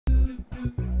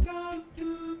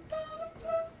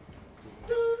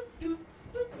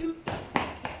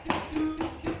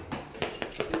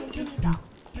经理早。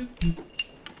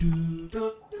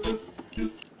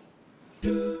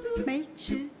没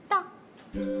迟到。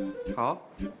好，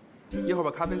一会儿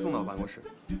把咖啡送到我办公室。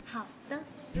好的。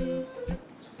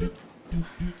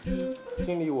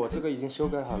经理，我这个已经修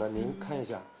改好了，您看一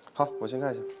下。好，我先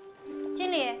看一下。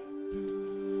经理，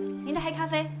您的黑咖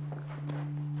啡。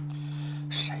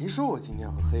谁说我今天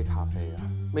要喝黑咖啡呀？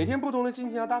每天不同的心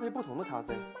情要搭配不同的咖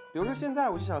啡。比如说现在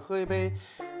我就想喝一杯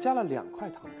加了2块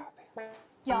糖的咖啡。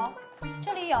有，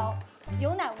这里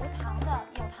有奶无糖的，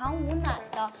有糖无奶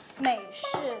的，美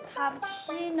式、卡布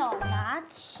奇诺、拿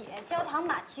铁、焦糖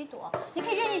玛奇朵，你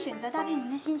可以任意选择，搭配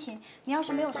您的心情。你要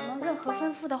是没有什么任何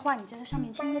吩咐的话，你就在上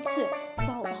面签个字，不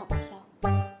然我不好报销。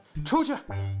出去。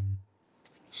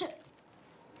是。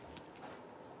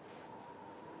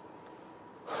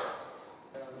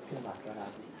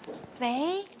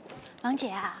喂，王姐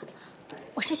啊，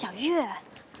我是小月，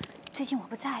最近我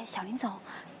不在，小林总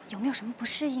有没有什么不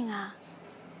适应啊？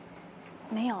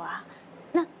没有啊，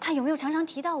那他有没有常常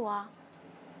提到我啊？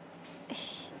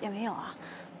也没有啊。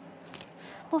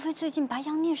莫非最近白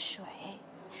羊孽水？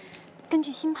根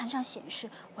据星盘上显示，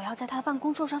我要在他的办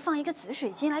公桌上放一个紫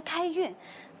水晶来开运。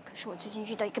可是我最近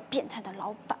遇到一个变态的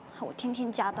老板，害我天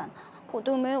天加班，我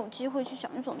都没有机会去小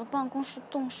林总的办公室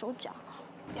动手脚。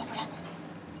要不然，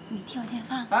你替我先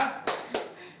放。来，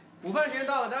午饭时间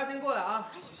到了，大家先过来啊。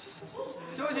哎呀，谢。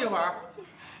休息一会儿。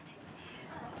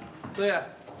作业。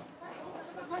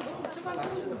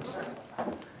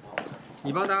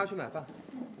你帮大家去买饭。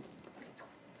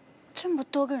这么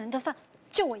多个人的饭，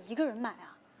就我一个人买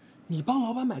啊？你帮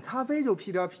老板买咖啡就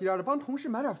屁颠屁颠的，帮同事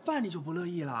买点饭你就不乐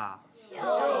意啦？就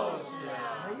是，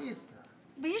什么意思？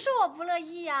没说我不乐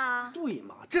意呀。对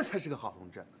嘛，这才是个好同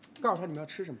志。告诉他你们要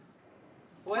吃什么。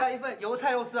我要一份油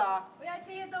菜肉丝啊！我要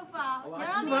千叶豆腐啊！我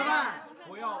要鸡腿饭。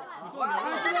我要。好，我拿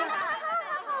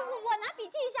笔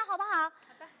记一下，好不好？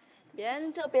别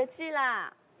人就别记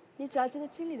啦，你只要记得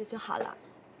经理的就好了。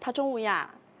他中午呀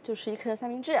就是1颗三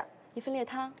明治，1份猎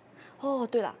汤。哦，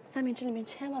对了，三明治里面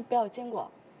千万不要有坚果，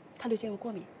他对坚果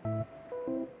过敏。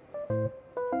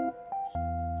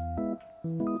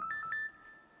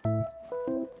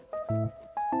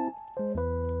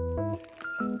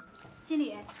经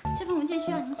理，这份文件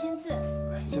需要您签字。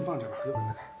先放这吧，一会儿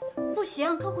再看。不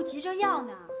行，客户急着要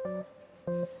呢。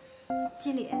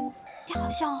经理，你好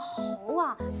像猴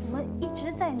啊，怎么一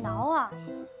直在挠啊？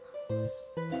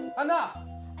安娜。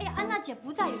哎呀，安娜姐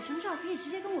不在，有什么事可以直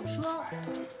接跟我说。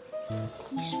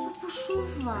你是不是不舒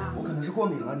服啊？我可能是过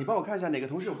敏了，你帮我看一下哪个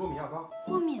同事有过敏药膏。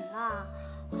过敏了？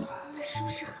那是不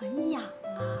是很痒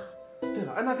啊？对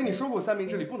了，安娜跟你说过三明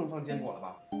治里不能放坚果了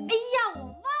吧？哎呀，我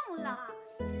忘了，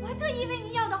我还特意为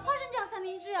您要的花生酱三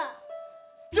明治。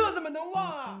这怎么能忘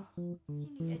啊？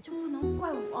经理，这不能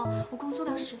怪我，我工作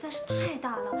量实在是太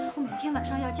大了，我每天晚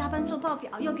上要加班做报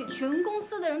表，要给全公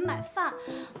司的人买饭，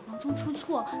忙中出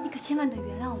错，你可千万得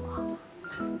原谅我。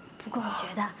不过我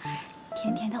觉得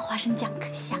甜甜的花生酱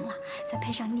可香了，再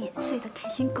配上碾碎的开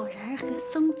心果仁和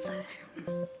松子儿。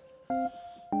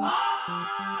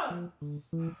啊！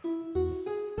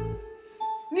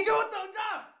你给我等着！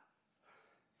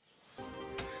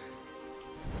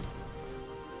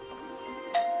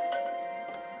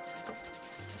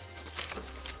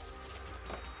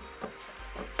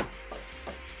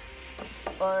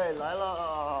哎，来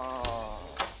了。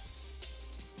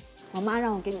我妈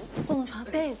让我给你送床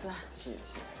被子。谢谢。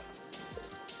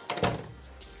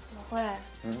老慧，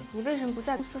你为什么不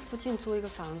在公司附近租一个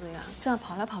房子呀？这样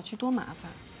跑来跑去多麻烦。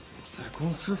在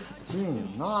公司附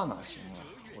近，那哪行啊？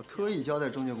我特意交代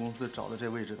中介公司找的这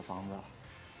位置的房子，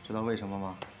知道为什么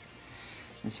吗？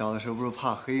你小的时候不是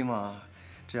怕黑吗？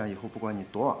这样以后不管你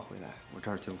多晚回来，我这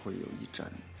儿就会有一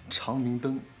盏长明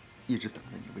灯，一直等着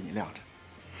你，为你亮着。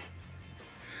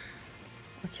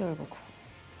我就是不哭。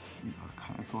呀，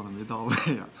看来做的没到位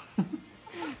呀。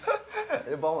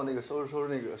哎，帮我那个收拾收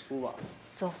拾那个书吧。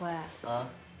左辉。啊。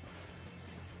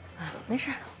没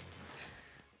事。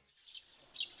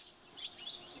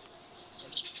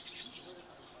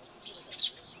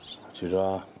汽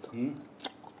车，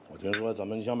我听说咱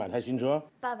们想买台新车。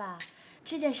爸爸，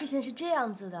这件事情是这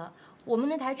样子的，我们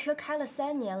那台车开了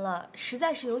3年了，实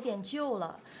在是有点旧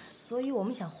了，所以我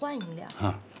们想换一辆。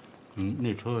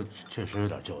那车确实有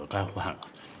点旧了，该换了。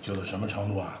旧到什么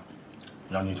程度啊？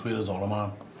让你推着走了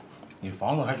吗？你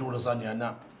房子还住了3年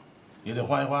呢，也得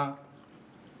换一换。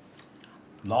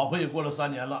老婆也过了3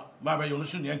年了，外边有的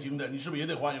是年轻的，你是不是也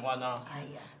得换一换呢？哎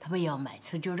呀，他们要买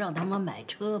车就让他们买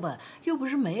车吧，又不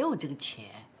是没有这个钱。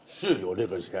是有这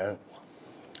个钱，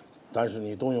但是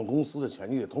你动用公司的钱，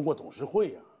你得通过董事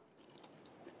会呀。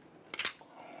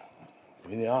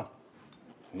明天啊，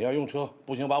你要用车，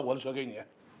不行把我的车给你。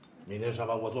明天上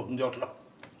班我坐公交车。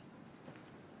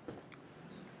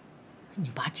你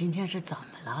爸今天是怎么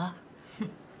了？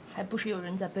还不是有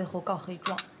人在背后告黑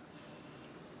状。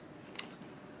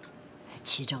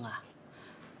齐正啊，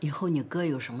以后你哥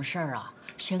有什么事儿啊，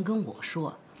先跟我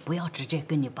说，不要直接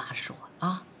跟你爸说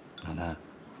啊。奶奶，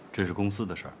这是公司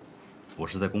的事儿，我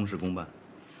是在公事公办。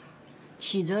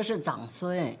启泽是长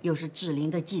孙，又是志玲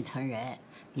的继承人，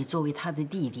你作为他的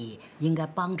弟弟，应该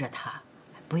帮着他，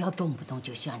不要动不动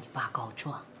就向你爸告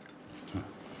状。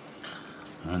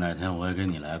哪天我也跟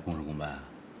你来公事公办，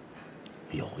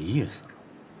有意思。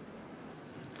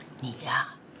你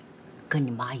呀，跟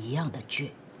你妈一样的倔。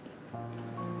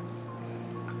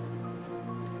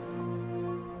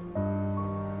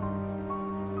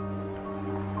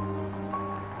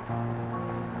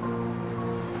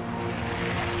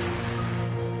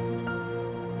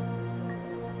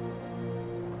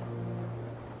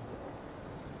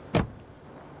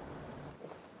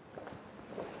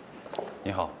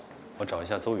你好，我找一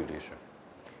下邹宇律师。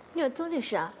你有邹律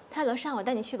师啊？他在楼上，我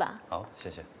带你去吧。好，谢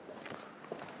谢。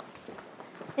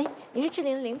哎，你是志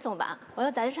玲的林总吧？我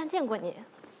在杂志上见过你。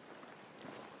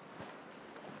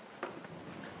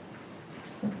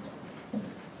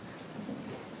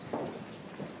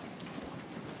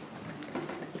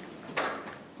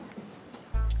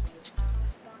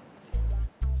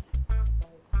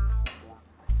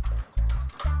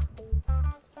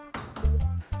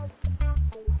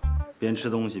边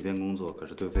吃东西边工作，可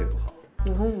是对肺不好。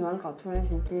你会喜欢搞突然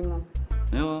袭击吗？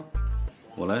没有啊，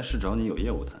我来是找你有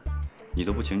业务谈，你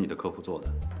都不请你的客户做的。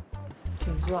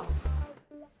请坐。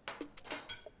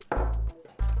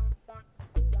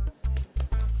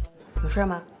有事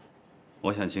吗？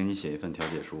我想请你写一份调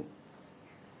解书。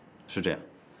是这样，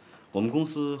我们公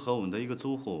司和我们的一个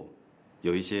租户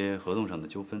有一些合同上的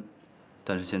纠纷，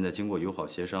但是现在经过友好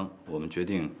协商，我们决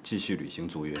定继续履行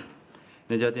租约。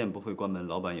那家店不会关门，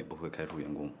老板也不会开除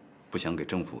员工，不想给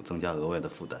政府增加额外的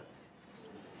负担。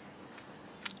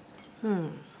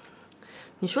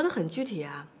你说的很具体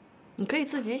啊，你可以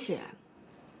自己写。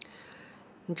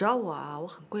你找我啊，我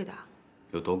很贵的。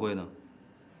有多贵呢？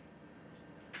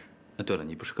对了，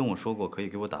你不是跟我说过可以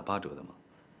给我打8折的吗？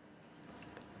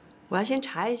我要先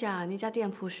查一下那家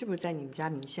店铺是不是在你们家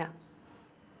名下。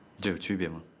这有区别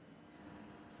吗？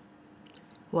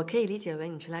我可以理解为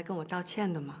你是来跟我道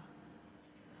歉的吗？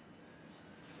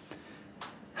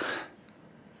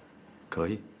可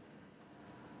以。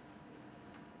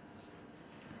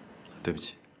对不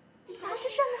起。杂志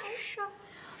上的还是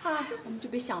啊，我们就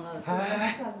别想了。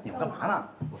哎，你们干嘛呢？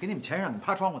我给你们钱让你们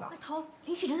趴窗户的。头，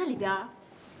林启正在里边。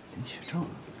林启正，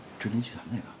志林集团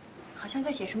那个。好像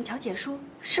在写什么调解书，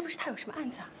是不是他有什么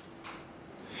案子啊？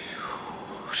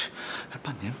这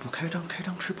半年不开张，开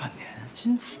张吃半年，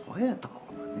金佛也到了，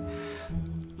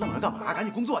你愣着干嘛？赶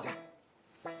紧工作去。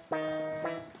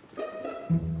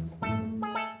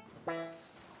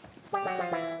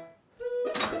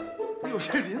哟，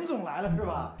这林总来了是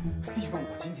吧？哎呦，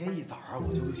我今天一早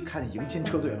我就看见迎亲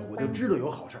车队了，我就知道有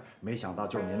好事，没想到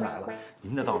就是您来了。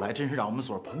您的到来真是让我们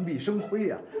所蓬荜生辉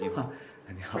呀！你好，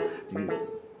你好，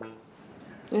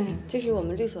这是我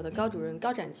们律所的高主任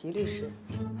高展吉律师。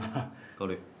高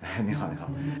律，哎，您好，您好，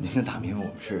您的大名我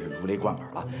们是如雷贯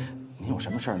耳了。您有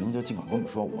什么事儿，您就尽管跟我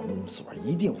们说，我们所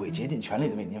一定会竭尽全力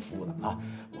的为您服务的啊。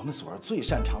我们所最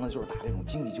擅长的就是打这种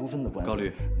经济纠纷的官司。高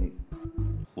律，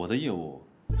我的业务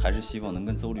还是希望能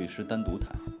跟邹律师单独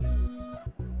谈。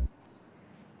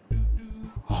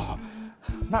哦，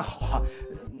那好啊，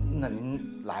那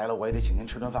您来了，我也得请您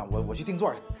吃顿饭，我去订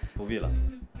座去。不必了，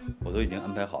我都已经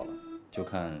安排好了，就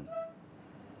看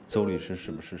邹律师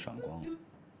是不是赏光了。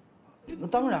那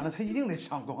当然了，他一定得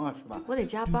上光啊，是吧？我得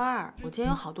加班，我今天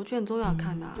有好多卷宗要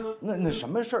看的。那什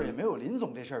么事儿也没有林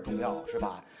总这事儿重要，是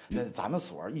吧？那咱们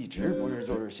所一直不是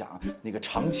就是想那个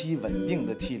长期稳定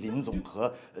的替林总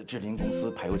和志林公司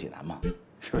排忧解难吗？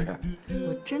是不是？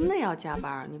我真的要加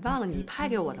班，你忘了你派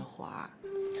给我的活儿。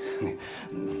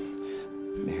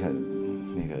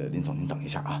那个林总，您等一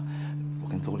下啊，我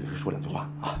跟邹律师说两句话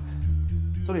啊。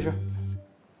邹律师。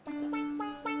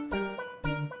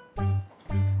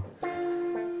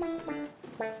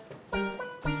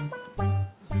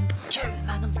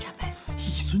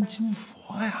尊金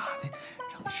佛呀，那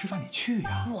让你吃饭你去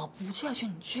呀。我不去，要去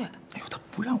你去。哎呦，他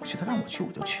不让我去，他让我去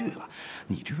我就去了。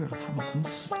你知道他们公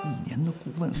司1年的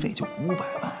顾问费就500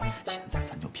万，现在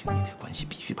咱就凭你这关系，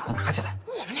必须把它拿下来。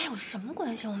我们俩有什么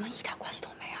关系？我们一点关系都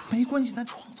没有。没关系，咱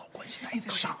创造关系，咱也得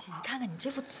上。你看看你这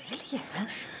副嘴脸，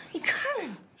你看看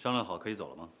你。商量好可以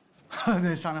走了吗？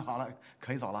对，商量好了，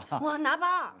可以走了。我拿包。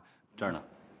这儿呢。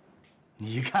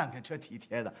你看看这体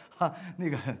贴的哈，那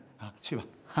个啊，去吧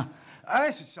哈。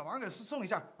哎，小王给送一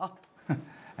下啊。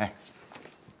哎，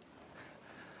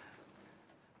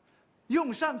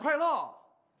用膳快乐。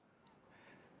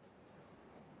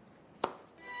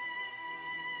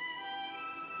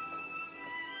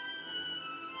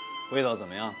味道怎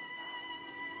么样？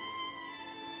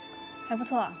还不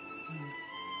错。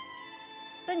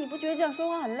但你不觉得这样说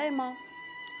话很累吗？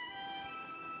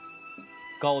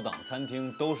高档餐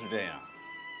厅都是这样。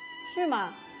是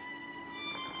吗？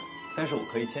但是我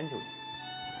可以迁就你。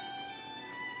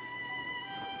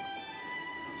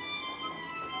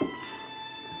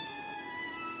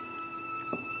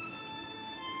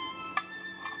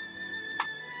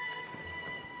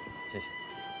谢谢。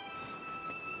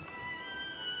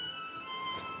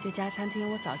这家餐厅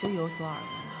我早就有所耳闻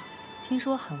了，听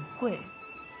说很贵，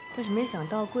但是没想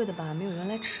到贵的吧，没有人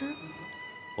来吃。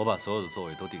我把所有的座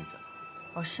位都定下来。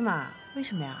哦，是吗？为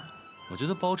什么呀？我觉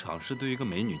得包场是对一个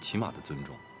美女起码的尊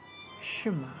重。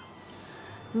是吗？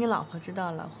你老婆知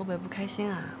道了会不会不开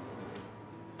心啊？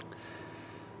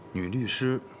女律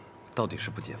师到底是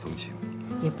不解风情，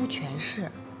也不全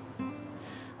是。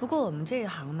不过我们这一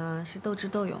行呢是斗智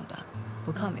斗勇的，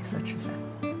不靠美色吃饭。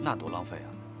那多浪费啊！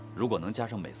如果能加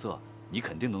上美色，你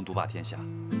肯定能独霸天下。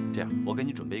这样，我给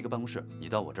你准备一个办公室，你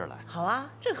到我这儿来。好啊，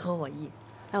这合我意。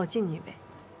那我敬你一杯。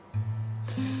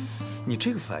你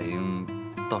这个反应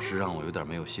倒是让我有点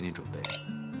没有心理准备。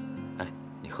哎，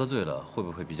你喝醉了会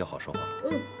不会比较好说话？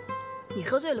你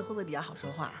喝醉了会不会比较好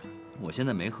说话？我现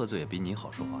在没喝醉，也比你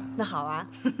好说话呀。那好啊，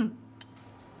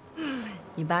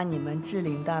你把你们智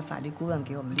林的法律顾问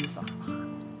给我们律所好不好？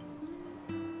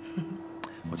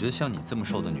我觉得像你这么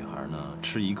瘦的女孩呢，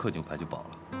吃一克牛排就饱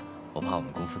了。我怕我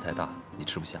们公司太大，你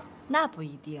吃不下。那不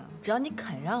一定，只要你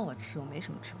肯让我吃，我没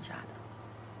什么吃不下的。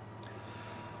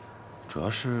主要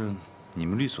是你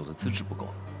们律所的资质不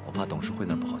够，我怕董事会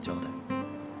那儿不好交代。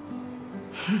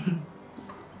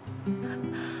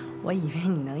我以为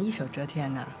你能一手遮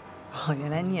天呢，哦，原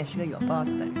来你也是个有 boss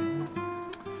的人呢。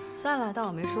算了，当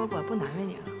我没说过，不难为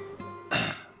你了。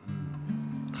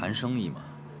谈生意嘛，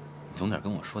你总得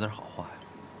跟我说点好话呀。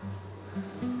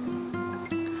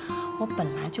我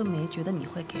本来就没觉得你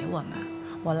会给我们，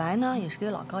我来呢也是给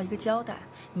老高一个交代。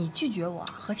你拒绝我，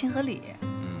合情合理。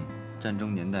战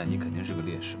争年代你肯定是个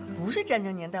烈士。不是战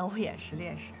争年代，我也是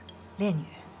烈士，烈女。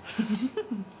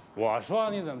我说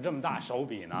你怎么这么大手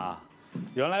笔呢？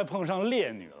原来碰上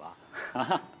烈女了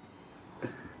啊！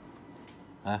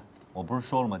哎，我不是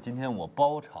说了吗？今天我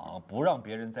包场，不让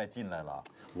别人再进来了。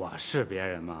我是别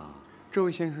人吗？这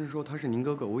位先生说他是您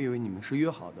哥哥，我以为你们是约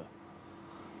好的。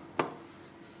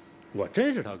我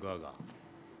真是他哥哥，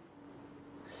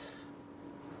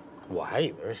我还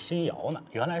以为是新瑶呢，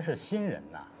原来是新人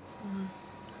呐。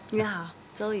你好，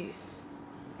邹宇。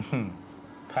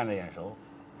看着眼熟。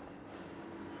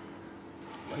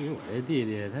我以为我这弟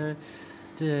弟他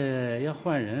这要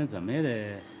换人，怎么也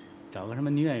得找个什么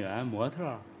女演员、模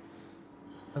特。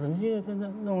他怎么这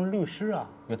弄律师啊？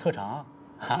有特长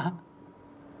啊？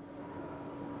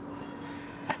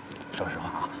哎，说实话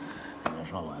啊，你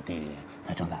说我弟弟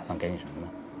他正打算给你什么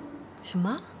呢？什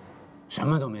么？什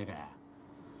么都没给。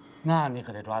那你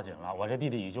可得抓紧了，我这弟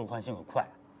弟以旧换新可快，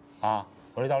啊！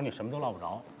我这到时候你什么都落不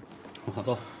着。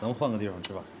走，咱们换个地方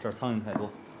吃吧，这儿苍蝇太多。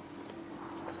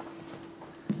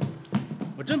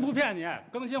我真不骗你，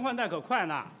更新换代可快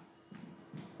呢。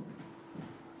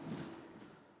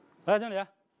来，经理，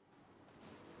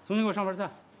重新给我上份菜。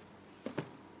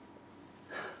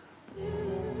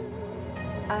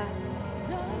哎，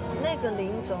那个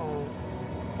林总，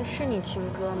那是你亲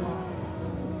哥吗？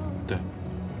对，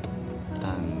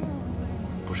但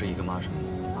不是一个妈生的。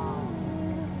哦，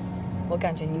我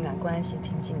感觉你们俩关系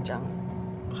挺紧张的。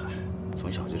嗨，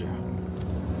从小就这样。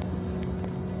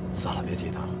算了，别提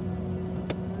他了。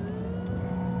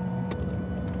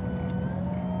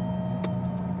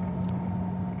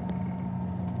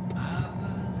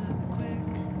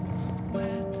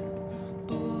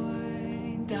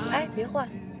哎，别换，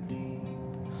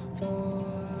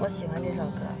我喜欢这首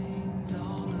歌，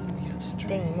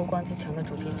电影《暮光之城》的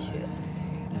主题曲。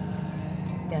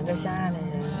两个相爱的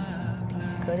人，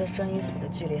隔着生与死的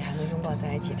距离，还能拥抱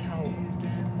在一起跳舞，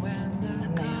很美，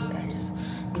很感人。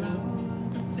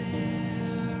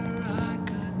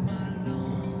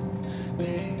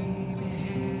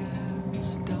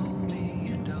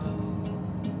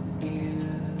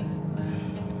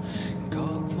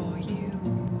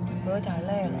我有点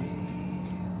累了，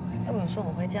要不你送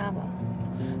我回家吧？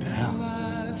别呀，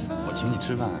我请你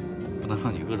吃饭，不能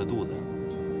让你饿着肚子。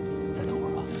再等会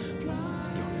儿吧，一会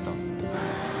儿就到。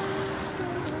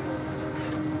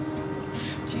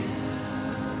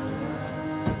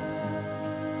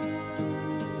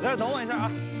在这等我一下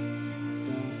啊。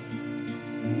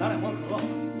拿2包可乐。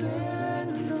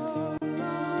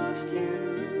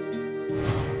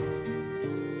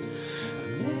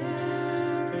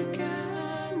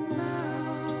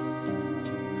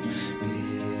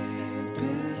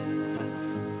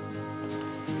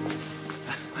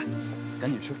 赶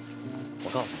紧吃！我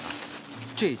告诉你啊，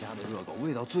这家的热狗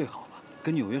味道最好了，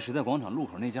跟纽约时代广场路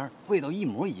口那家味道一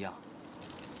模一样。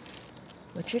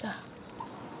我知道。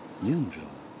你怎么知道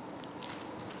的？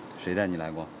谁带你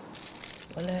来过？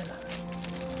我累了，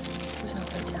不想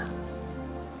回家。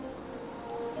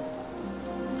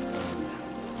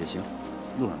也行，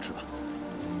路上吃吧。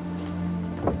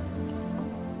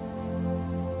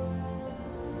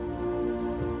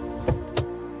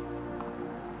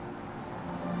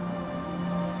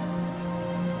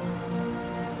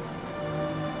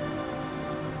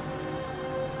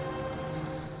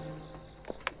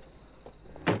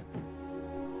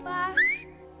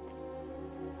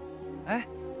 哎，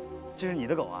这是你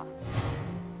的狗啊？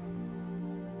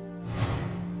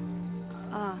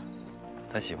啊，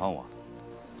它喜欢我。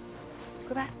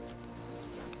乖乖。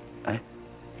哎，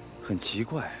很奇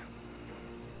怪。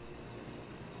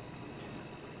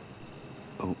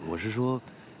我是说，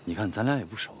你看咱俩也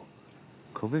不熟，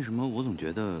可为什么我总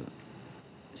觉得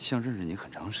像认识你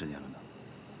很长时间了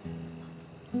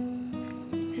呢？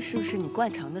这是不是你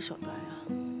惯常的手段呀？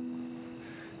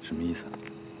什么意思？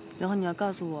然后你要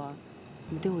告诉我，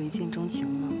你对我一见钟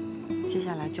情了，接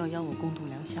下来就要邀我共度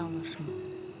良宵了，是吗？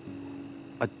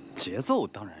啊，节奏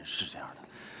当然是这样的，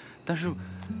但是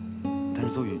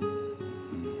邹宇，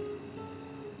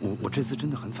我这次真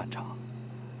的很反常。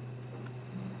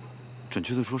准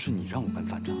确的说，是你让我很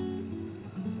反常。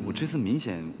我这次明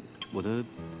显，我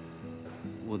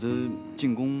的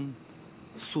进攻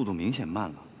速度明显慢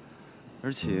了，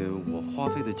而且我花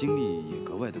费的精力也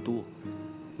格外的多，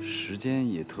时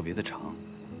间也特别的长。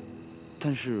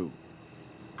但是，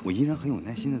我依然很有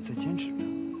耐心的在坚持着。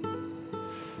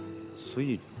所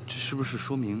以，这是不是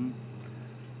说明？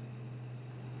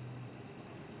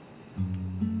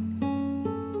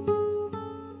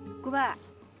 顾贝，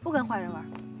不跟坏人玩。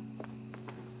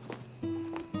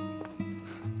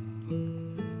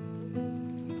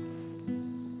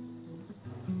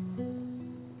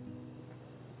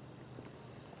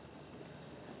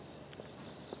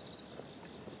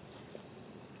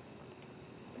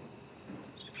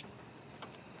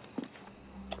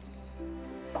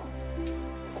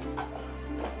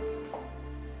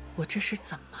我这是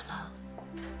怎么了？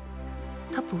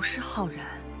他不是浩然。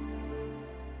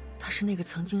 他是那个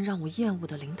曾经让我厌恶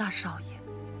的林大少爷，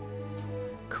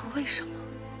可为什么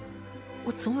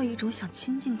我总有一种想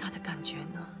亲近他的感觉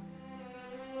呢？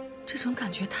这种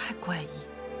感觉太怪异，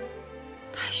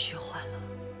太虚幻了。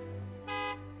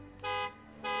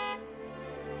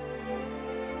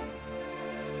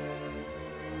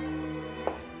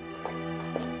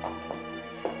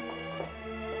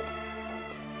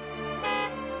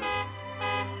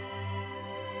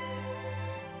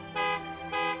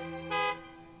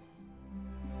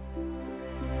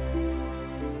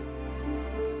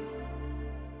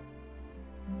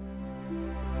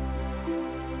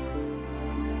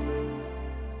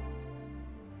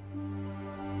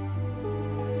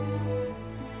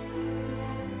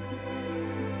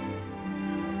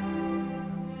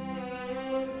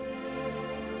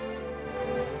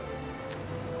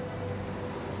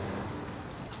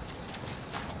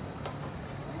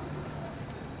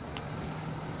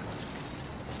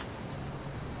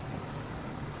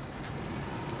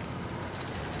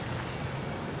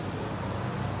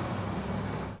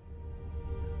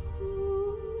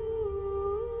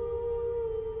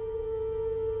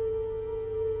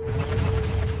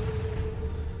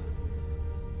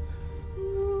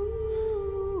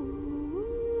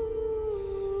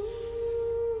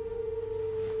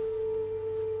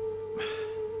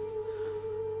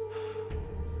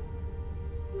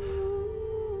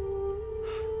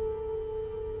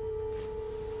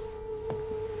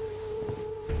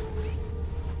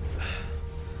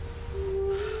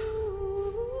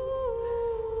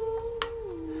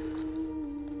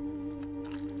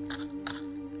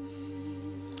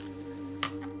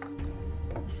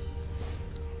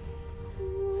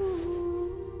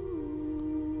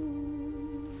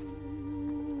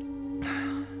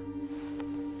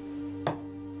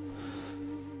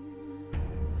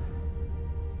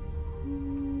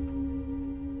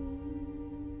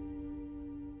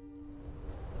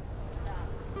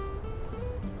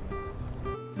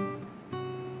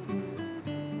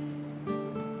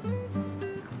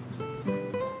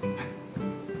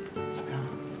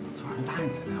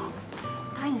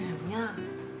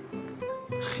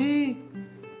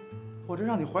或者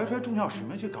让你怀揣重要使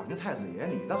命去搞定太子爷，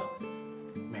你的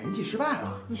美人计失败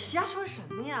了。你瞎说什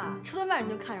么呀？吃顿饭你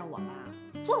就看上我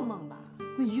了？做梦吧！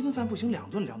那一顿饭不行，两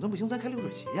顿不行，咱开流水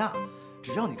席呀。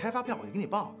只要你开发票，我就给你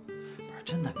报。不是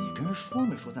真的，你跟人说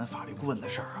没说咱法律顾问的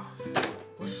事儿啊？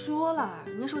我说了，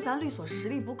人家说咱律所实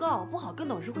力不够，不好跟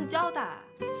董事会交代。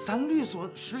咱律所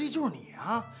实力就是你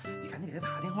啊！你赶紧给他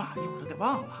打个电话，一会儿他给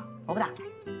忘了。我不打。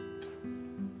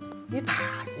你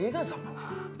打一个怎么了？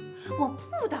我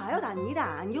不打，要打你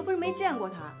打，你又不是没见过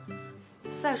他。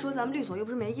再说咱们律所又不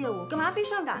是没业务，干嘛非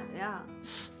上赶着呀？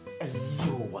哎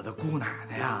呦，我的姑奶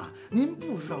奶呀！您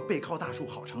不知道背靠大树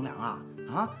好乘凉啊？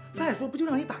啊！再说不就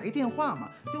让你打一电话吗？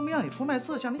又没让你出卖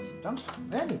色相，你紧张什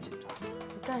么呀？你紧张？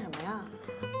你干什么呀？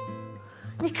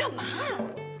你干嘛？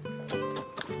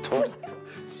通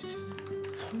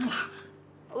了。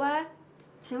喂，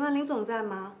请问林总在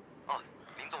吗？哦，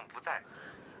林总不在。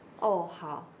哦，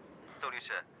好。周律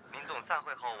师，林总散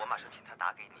会后，我马上请他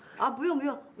打给你。啊，不用，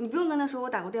你不用跟他说我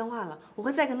打过电话了，我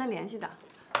会再跟他联系的。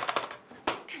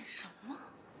干什么？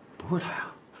不是他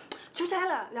呀。出差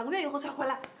了，2个月以后才回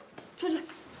来。出去。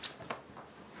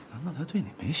难道他对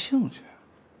你没兴趣？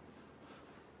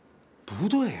不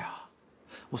对呀，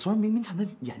我昨儿明明看他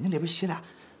眼睛里边写俩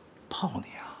泡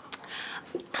你啊！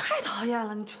你太讨厌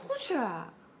了，你出去。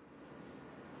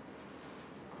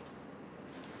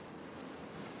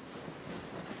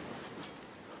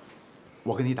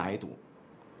我跟你打一赌，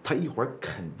他一会儿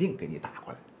肯定给你打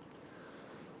过来。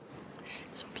神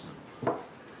经病！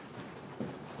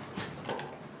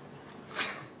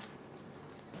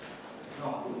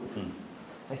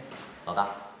哎，老大，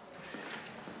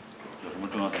有什么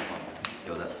重要电话吗？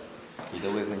有的，你的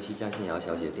未婚妻江心瑶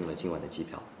小姐订了今晚的机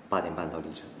票，8点半到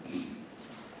丽城。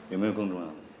有没有更重要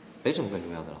的？没什么更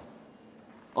重要的了。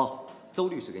哦，周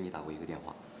律师给你打过一个电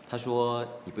话，他说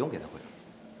你不用给他回了。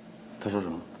他说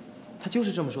什么？他就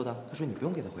是这么说的，他说你不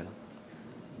用给他回了。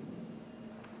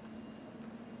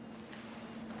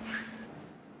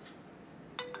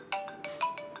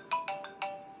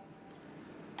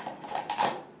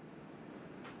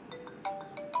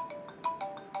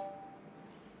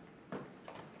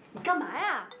你干嘛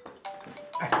呀？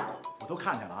哎，我都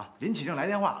看见了啊，林启正来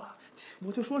电话了，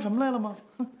我就说什么来了吗？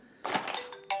哼，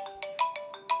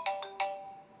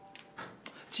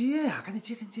接呀，赶紧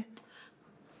接，赶紧接。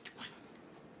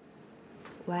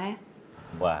喂。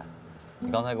喂，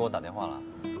你刚才给我打电话了？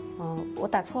我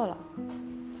打错了。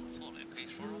打错了也可以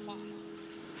说说话。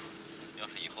要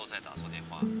是以后再打错电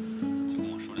话，就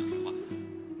跟我说2句话。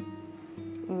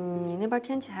你那边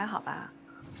天气还好吧？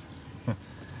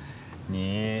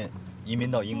你移民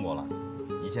到英国了，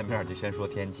一见面就先说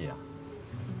天气啊？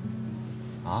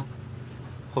啊？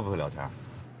会不会聊天？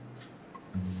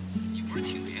你不是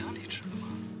挺伶牙俐齿的吗？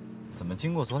怎么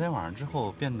经过昨天晚上之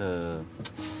后变得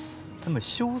这么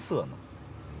羞涩呢？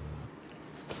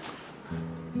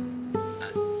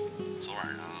昨晚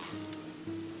上，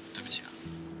对不起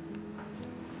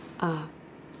啊。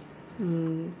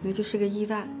那就是个意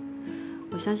外。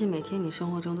我相信每天你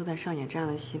生活中都在上演这样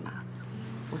的戏码，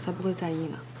我才不会在意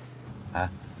呢。哎，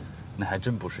那还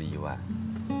真不是意外，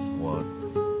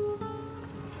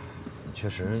你确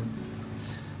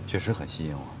实很吸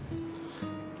引我。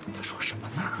他说什么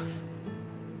呢？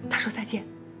他说再见。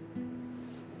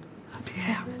别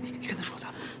呀，你跟他说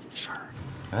咱们事儿。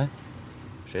哎，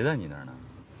谁在你那儿呢？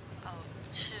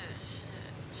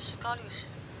是高律师，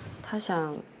他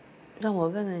想让我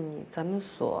问问你，咱们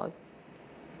所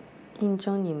应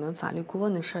征你们法律顾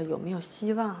问的事儿有没有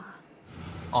希望啊？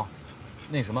哦，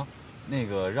那什么，那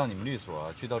个让你们律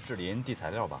所去到智林递材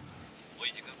料吧。我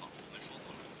已经跟法务部门说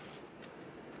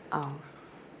过了。哦。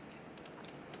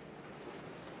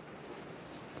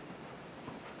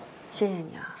谢谢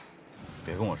你啊。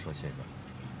别跟我说谢谢，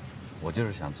我就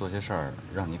是想做些事儿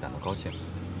让你感到高兴。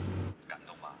感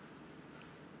动吧？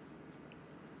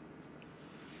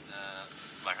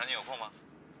晚上你有空吗？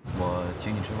我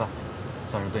请你吃饭，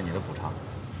算是对你的补偿。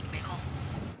没空。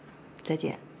再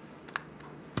见。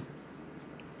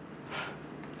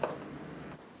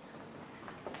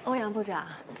欧阳部长，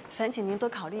烦请您多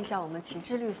考虑一下我们旗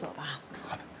帜律所吧。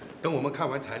好的，等我们看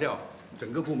完材料，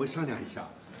整个部门商量一下，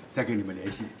再跟你们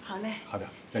联系。好嘞。好的，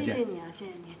再见。谢谢你啊，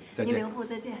谢谢你。再见。您留步，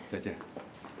再见。再见。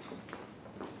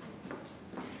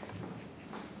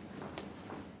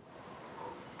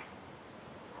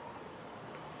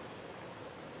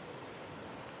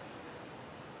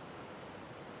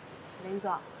林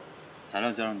总，材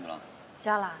料交上去了。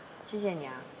交了，谢谢你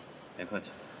啊。别客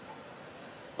气。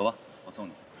走吧，我送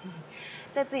你。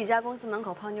在自己家公司门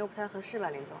口泡妞不太合适吧，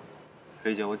林总？可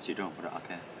以叫我启正或者阿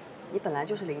K。你本来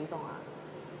就是林总啊，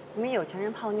你们有钱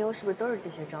人泡妞是不是都是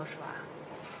这些招数啊？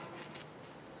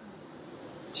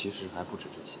其实还不止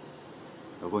这些。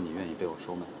如果你愿意被我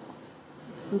收买的话，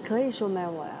你可以收买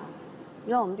我呀，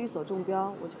让我们律所中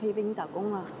标，我就可以为你打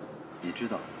工了。你知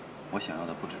道，我想要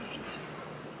的不只是这些。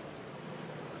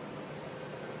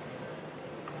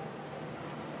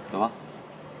走吧，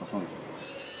我送你。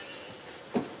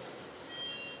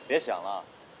别想了，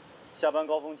下班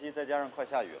高峰期再加上快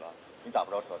下雨了，你打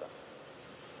不着车的。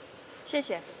谢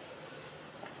谢。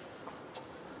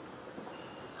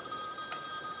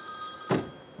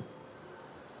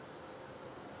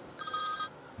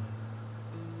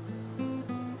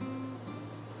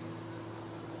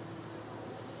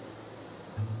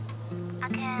阿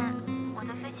Ken， 我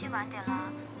的飞机晚点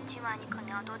了，今晚你可能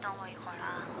要多等我一会儿了。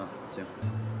嗯，行。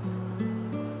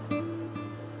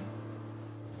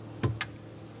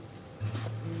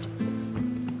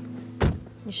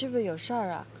你是不是有事儿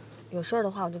啊？有事儿的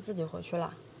话，我就自己回去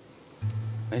了。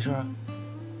没事啊，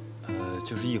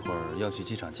就是一会儿要去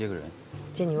机场接个人。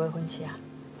接你未婚妻啊？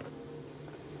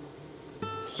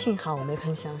幸好我没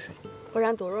喷香水，不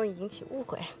然多容易引起误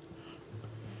会。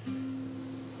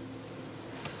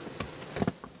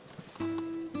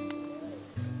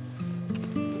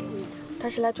他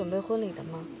是来准备婚礼的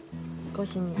吗？恭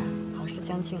喜你啊，好事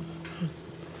将近。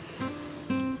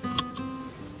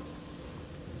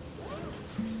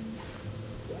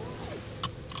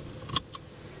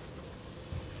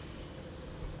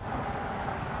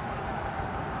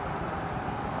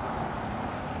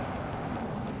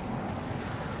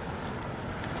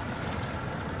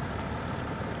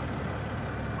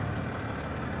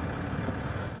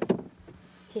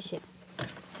谢谢。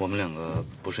我们两个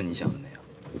不是你想的那样。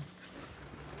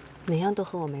哪样都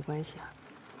和我没关系啊。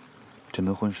这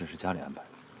门婚事是家里安排的。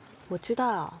我知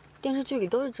道，电视剧里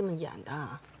都是这么演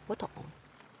的，我懂。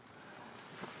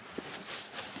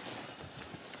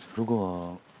如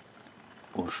果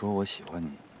我说我喜欢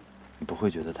你，你不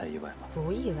会觉得太意外吗？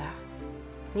不意外，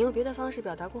你用别的方式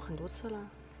表达过很多次了。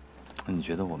那你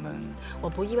觉得我们……我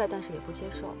不意外，但是也不接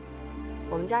受。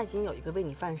我们家已经有一个为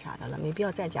你犯傻的了，没必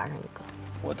要再加上一个。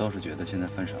我倒是觉得现在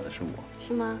犯傻的是我。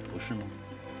是吗？不是吗？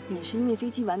你是因为飞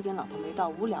机晚点，老婆没到，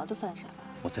无聊的犯傻吧？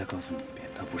我再告诉你一遍，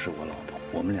她不是我老婆，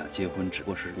我们俩结婚只不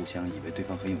过是互相以为对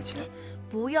方很有钱。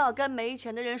不要跟没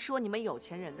钱的人说你们有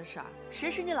钱人的事儿。谁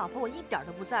是你老婆，我一点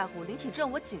都不在乎。林启正，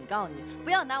我警告你，不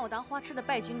要拿我当花痴的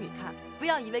拜金女看，不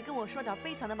要以为跟我说点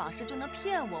悲惨的往事就能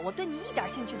骗我，我对你一点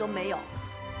兴趣都没有。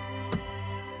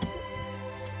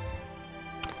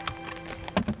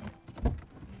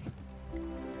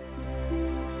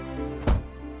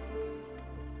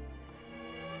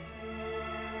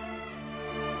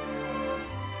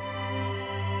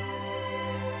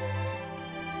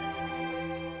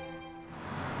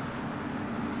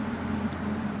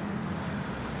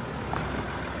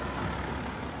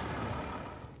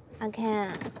阿 Ken，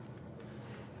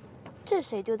 这是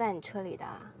谁丢在你车里的？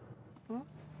嗯，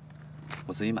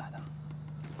我自己买的。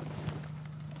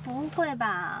不会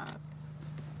吧？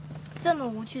这么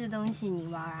无趣的东西你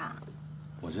玩啊？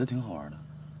我觉得挺好玩的。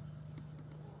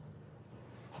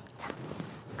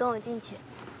跟我进去，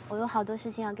我有好多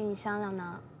事情要跟你商量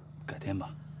呢。改天吧，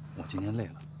我今天累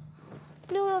了。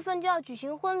6月份就要举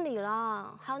行婚礼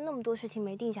了，还有那么多事情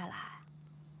没定下来。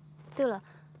对了。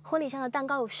婚礼上的蛋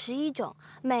糕有11种，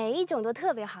每一种都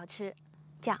特别好吃。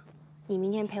这样，你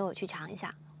明天陪我去尝一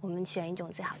下，我们选一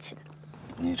种最好吃的。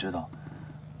你知道，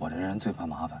我这人最怕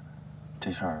麻烦，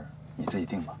这事儿你自己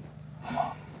定吧，好不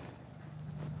好？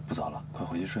不早了，快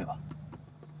回去睡吧。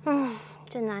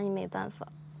这拿你没办法。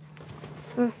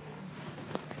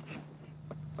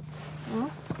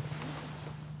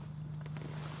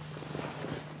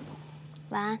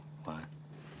晚安。晚安。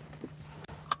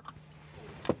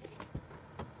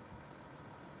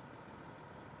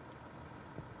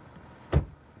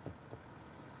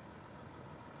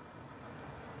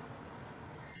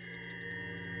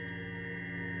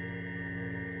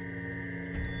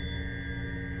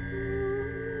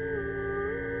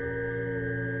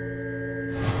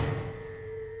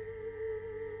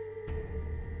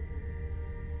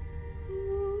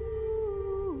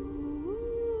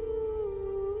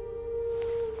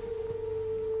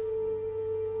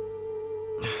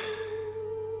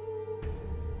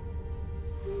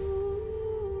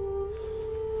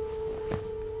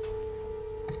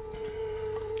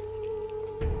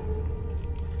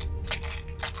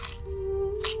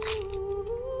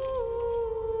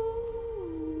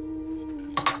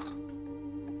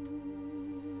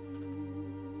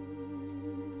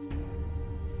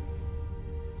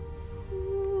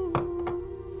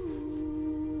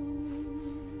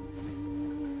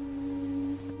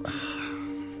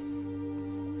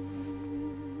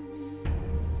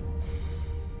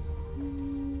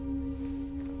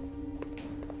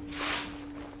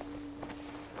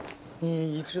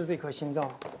你移植这颗心脏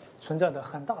存在着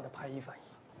很大的排异反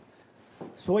应，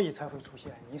所以才会出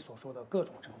现你所说的各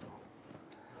种症状。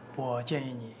我建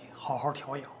议你好好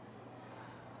调养，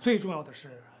最重要的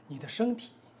是你的身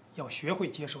体要学会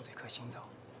接受这颗心脏。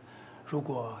如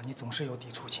果你总是有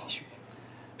抵触情绪，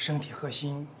身体和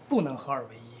心不能合二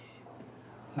为一，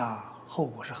那后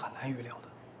果是很难预料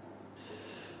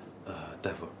的。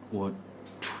大夫，我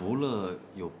除了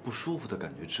有不舒服的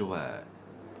感觉之外，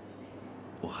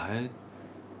我还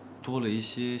多了一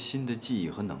些新的记忆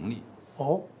和能力。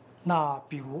哦，那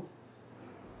比如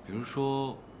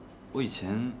说，我以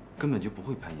前根本就不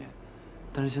会攀岩，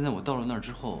但是现在我到了那儿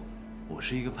之后，我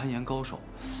是一个攀岩高手。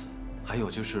还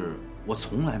有就是，我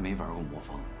从来没玩过魔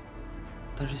方，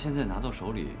但是现在拿到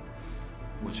手里，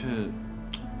我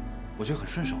却很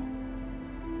顺手，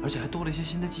而且还多了一些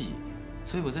新的记忆。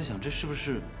所以我在想，这是不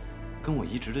是跟我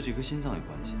移植的这颗心脏有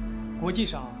关系？国际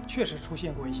上确实出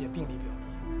现过一些病例表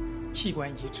明，器官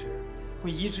移植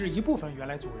会移植一部分原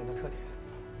来主人的特点。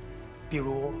比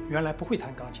如原来不会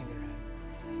弹钢琴的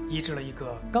人，移植了一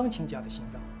个钢琴家的心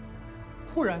脏，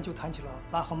忽然就弹起了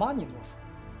拉赫玛尼诺夫。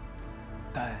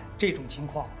但这种情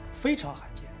况非常罕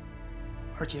见，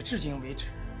而且至今为止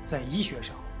在医学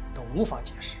上都无法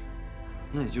解释。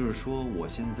那也就是说，我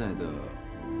现在的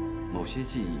某些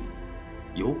记忆，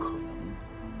有可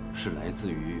能是来自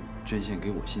于捐献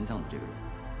给我心脏的这个人。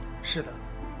是的，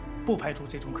不排除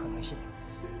这种可能性。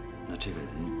那这个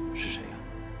人是谁呀？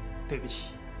对不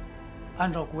起，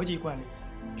按照国际惯例，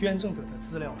捐赠者的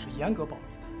资料是严格保密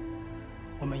的，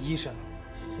我们医生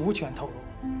无权透露。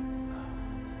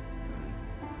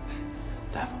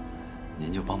大夫，您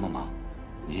就帮帮忙，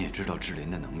您也知道志林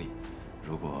的能力，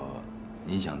如果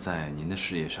您想在您的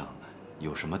事业上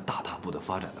有什么大踏步的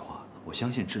发展的话，我相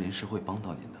信志林是会帮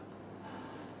到您的。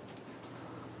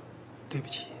对不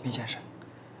起，林先生，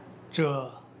这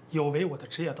有违我的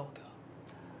职业道德。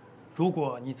如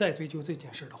果你再追究这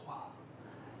件事的话，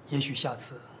也许下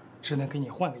次只能给你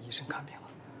换个医生看病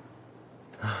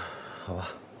了。好吧，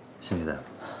谢谢大夫。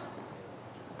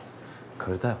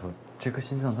可是大夫，这颗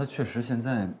心脏它确实现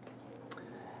在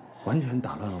完全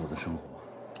打乱了我的生活。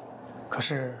可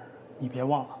是你别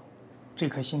忘了，这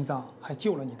颗心脏还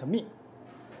救了你的命。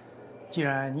既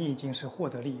然你已经是获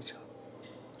得利益者，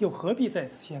又何必再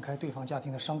次掀开对方家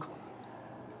庭的伤口呢？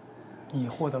你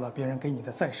获得了别人给你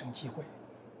的再生机会，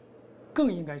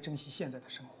更应该珍惜现在的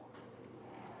生活。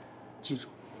记住，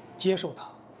接受它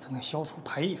才能消除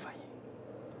排异反应，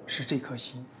使这颗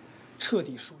心彻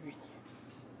底属于你。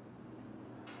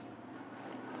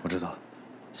我知道了，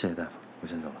谢谢大夫，我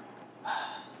先走了。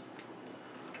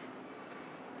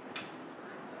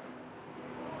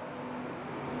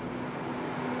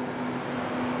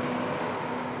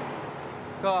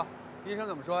哥，医生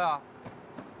怎么说呀？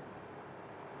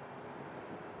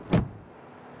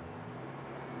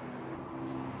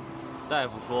大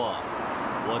夫说，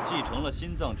我继承了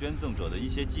心脏捐赠者的一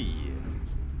些记忆。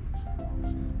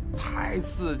太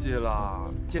刺激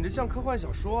了，简直像科幻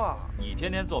小说啊！你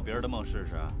天天做别人的梦试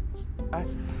试？哎，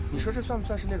你说这算不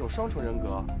算是那种双重人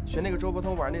格？学那个周伯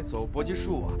通玩那走搏击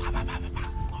术啊，啪啪啪啪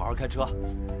啪！好好开车。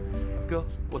哥，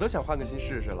我都想换个心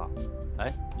试试了。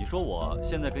哎，你说我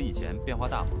现在跟以前变化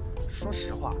大吗？说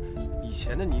实话，以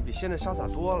前的你比现在潇洒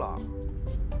多了。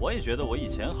我也觉得我以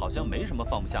前好像没什么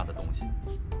放不下的东西，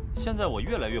现在我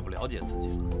越来越不了解自己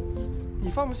了。你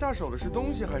放不下手的是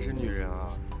东西还是女人啊？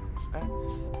哎，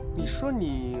你说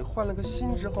你换了个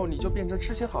心之后，你就变成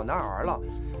痴情好男儿了。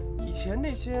以前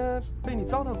那些被你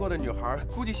糟蹋过的女孩，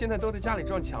估计现在都在家里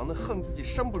撞墙呢，恨自己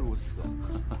生不如死。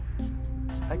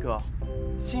哎哥，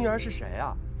心源是谁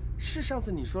啊？是上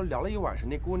次你说聊了一晚上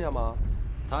那姑娘吗？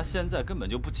她现在根本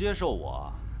就不接受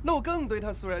我。那我更对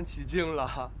她肃然起敬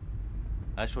了。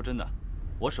哎，说真的，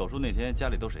我手术那天家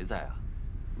里都谁在啊？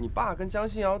你爸跟江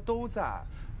心瑶都在，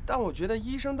但我觉得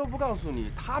医生都不告诉你，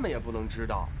他们也不能知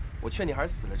道。我劝你还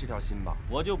是死了这条心吧。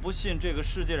我就不信这个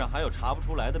世界上还有查不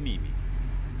出来的秘密。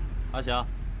阿祥，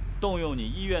动用你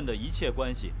医院的一切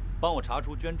关系，帮我查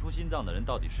出捐出心脏的人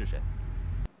到底是谁。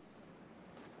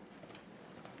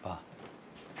爸，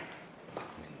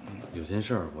有件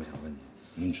事儿我想问您。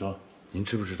您说，您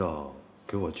知不知道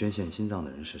给我捐献心脏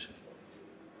的人是谁？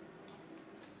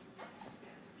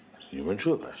你问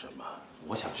这干什么？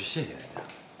我想去谢谢人家。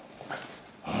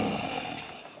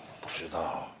不知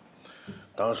道，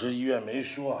当时医院没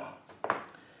说。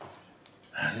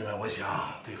另外，我想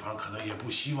对方可能也不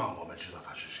希望我们知道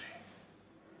他是谁。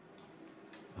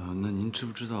那您知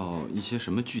不知道一些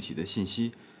什么具体的信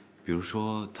息？比如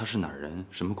说他是哪儿人、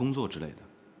什么工作之类的？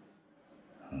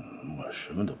我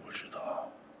什么都不知道。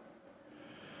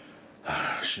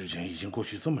事情已经过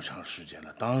去这么长时间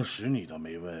了，当时你都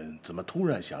没问，怎么突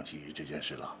然想起这件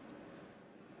事了？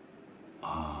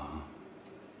啊，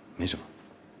没什么，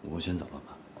我先走了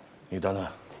吧。你等等。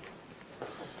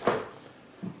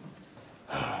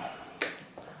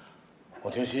我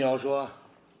听新瑶说，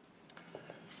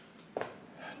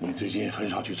你最近很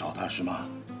少去找她，是吗？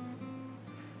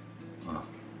啊，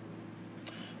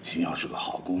新瑶是个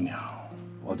好姑娘，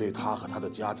我对她和她的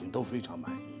家庭都非常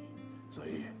满意，所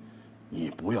以你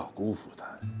不要辜负她。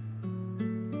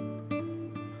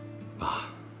爸，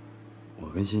我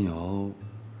跟新瑶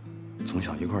从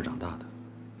小一块儿长大的，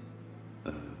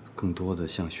更多的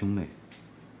像兄妹，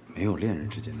没有恋人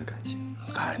之间的感情。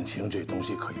感情这东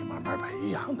西可以慢慢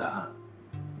培养的。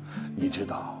你知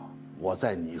道我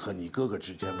在你和你哥哥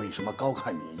之间为什么高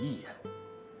看你一眼？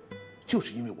就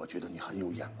是因为我觉得你很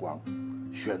有眼光，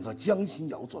选择江心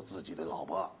瑶做自己的老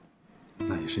婆。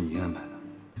那也是您安排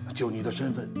的。就你的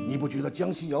身份，你不觉得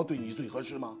江心瑶对你最合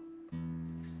适吗？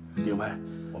另外，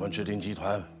我们制定集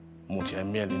团目前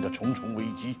面临的重重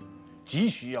危机，急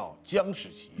需要江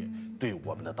氏企业对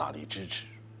我们的大力支持。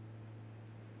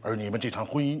而你们这场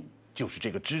婚姻就是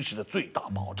这个支持的最大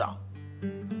保障。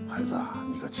孩子啊，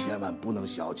你可千万不能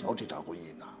小瞧这场婚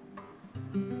姻呐！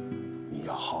你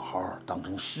要好好当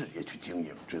成事业去经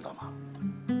营，知道吗？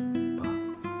爸，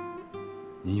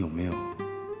您有没有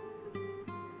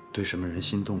对什么人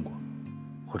心动过，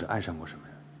或者爱上过什么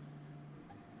人？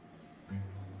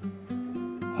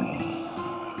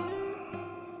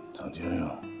曾经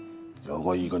有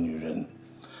过一个女人，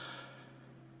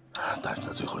但是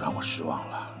她最后让我失望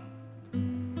了。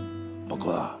不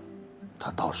过，她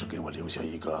倒是给我留下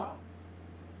一个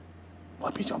我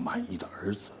比较满意的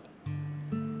儿子。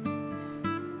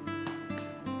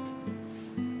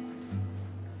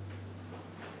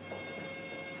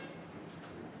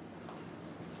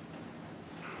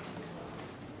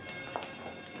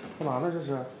干嘛呢？这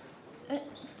是？哎，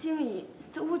经理，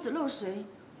这屋子漏水，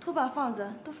拖把放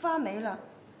着都发霉了，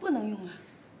不能用了。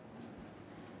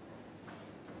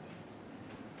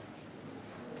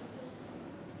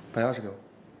把钥匙给我。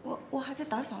我还在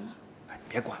打扫呢。哎，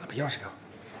别管了，把钥匙给我。